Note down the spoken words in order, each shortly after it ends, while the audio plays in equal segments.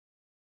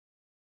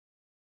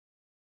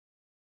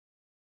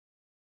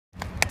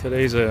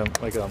Today's a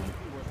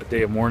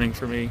day of mourning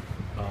for me.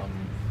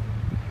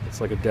 It's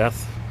like a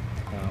death.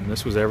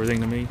 This was everything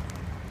to me,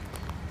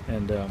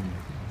 and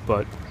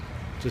but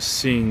just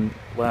seeing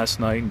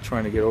last night and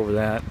trying to get over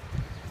that,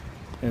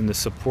 and the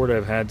support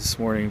I've had this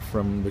morning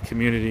from the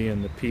community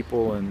and the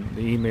people and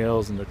the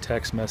emails and the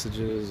text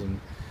messages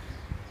and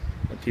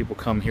people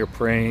come here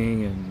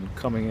praying and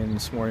coming in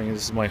this morning.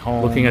 This is my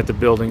home. Looking at the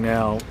building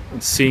now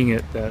and seeing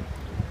it, that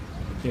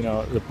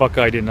the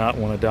Buckeye did not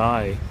want to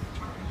die.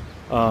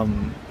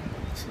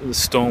 The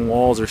stone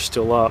walls are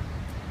still up,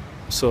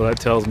 so that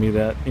tells me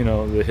that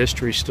the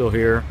history's still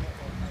here.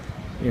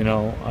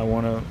 I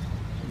want to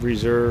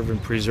reserve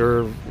and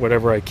preserve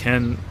whatever I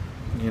can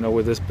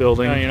with this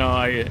building.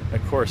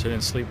 Of course I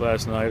didn't sleep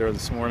last night or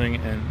this morning,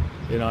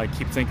 and I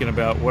keep thinking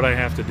about what I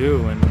have to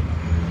do, and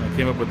I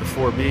came up with the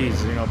 4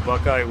 B's.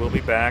 Buckeye will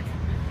be back,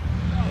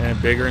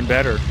 and bigger and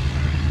better.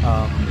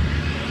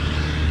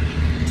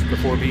 The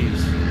 4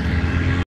 B's.